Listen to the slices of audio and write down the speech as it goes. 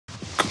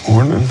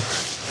Morning.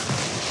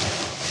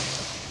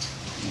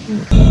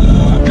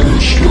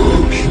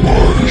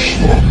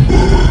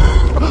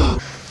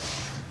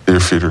 Your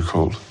feet are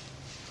cold.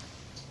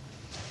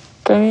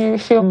 Can you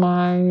feel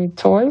my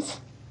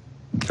toys?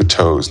 Your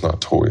toes,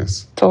 not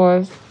toys.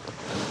 Toys.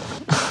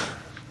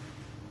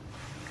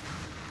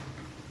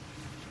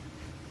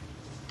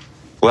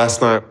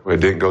 Last night, it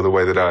didn't go the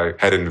way that I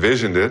had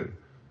envisioned it.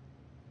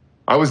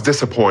 I was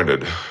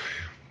disappointed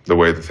the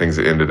way that things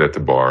ended at the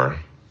bar.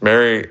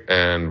 Mary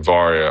and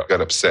Varya got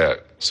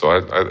upset, so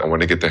I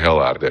wanted to get the hell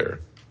out of there.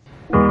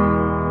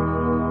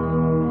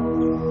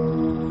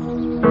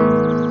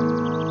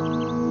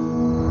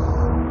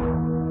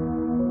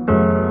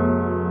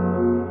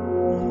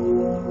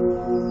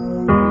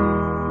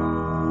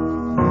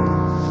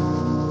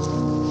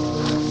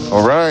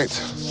 All right.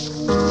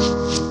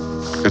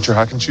 Got your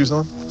hiking shoes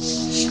on?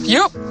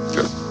 Yep.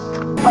 Good.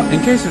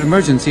 In case of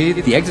emergency,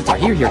 the exits are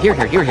here,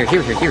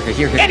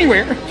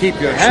 anywhere.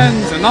 Keep your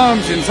hands and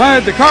arms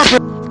inside the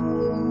carpet.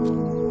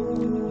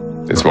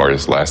 It's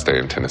Varya's last day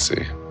in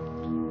Tennessee.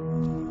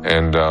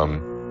 And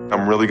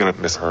I'm really gonna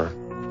miss her.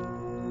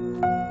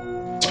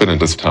 Spending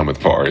this time with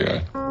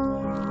Varya,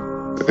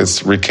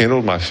 it's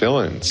rekindled my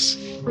feelings.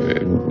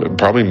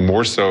 Probably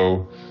more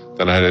so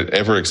than I had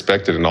ever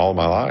expected in all of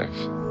my life.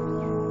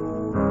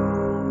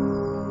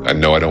 I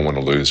know I don't want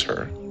to lose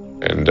her.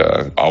 And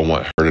I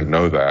want her to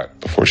know that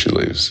before she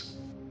leaves.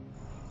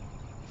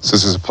 So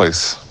this is a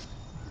place.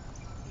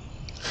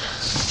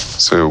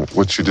 So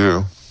what you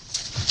do,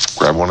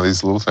 grab one of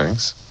these little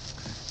things,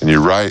 and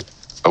you write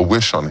a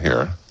wish on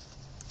here.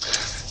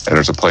 And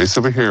there's a place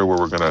over here where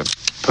we're gonna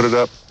put it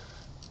up,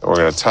 and we're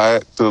gonna tie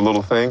it to the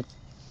little thing,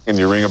 and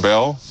you ring a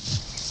bell,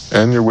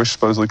 and your wish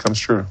supposedly comes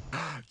true.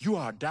 You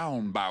are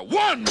down by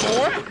one,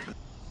 boy.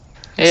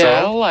 Yeah, So,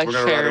 I like we're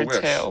gonna write a fairy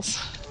wish. tales.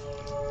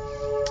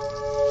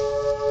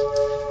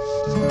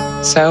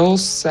 So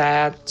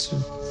sad to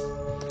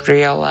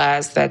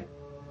realize that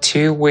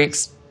 2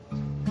 weeks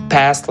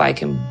passed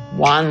like in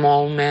one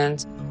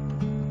moment,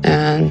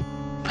 and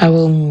I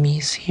will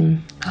miss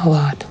him a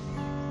lot.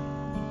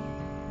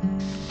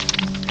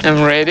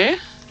 I'm ready.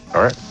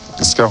 All right,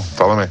 let's go.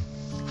 Follow me.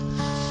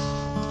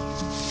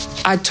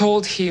 I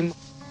told him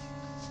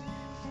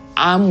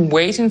I'm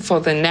waiting for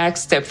the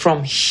next step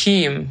from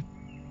him.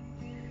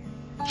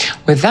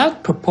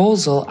 Without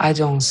proposal, I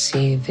don't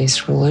see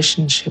this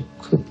relationship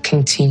could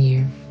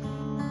continue.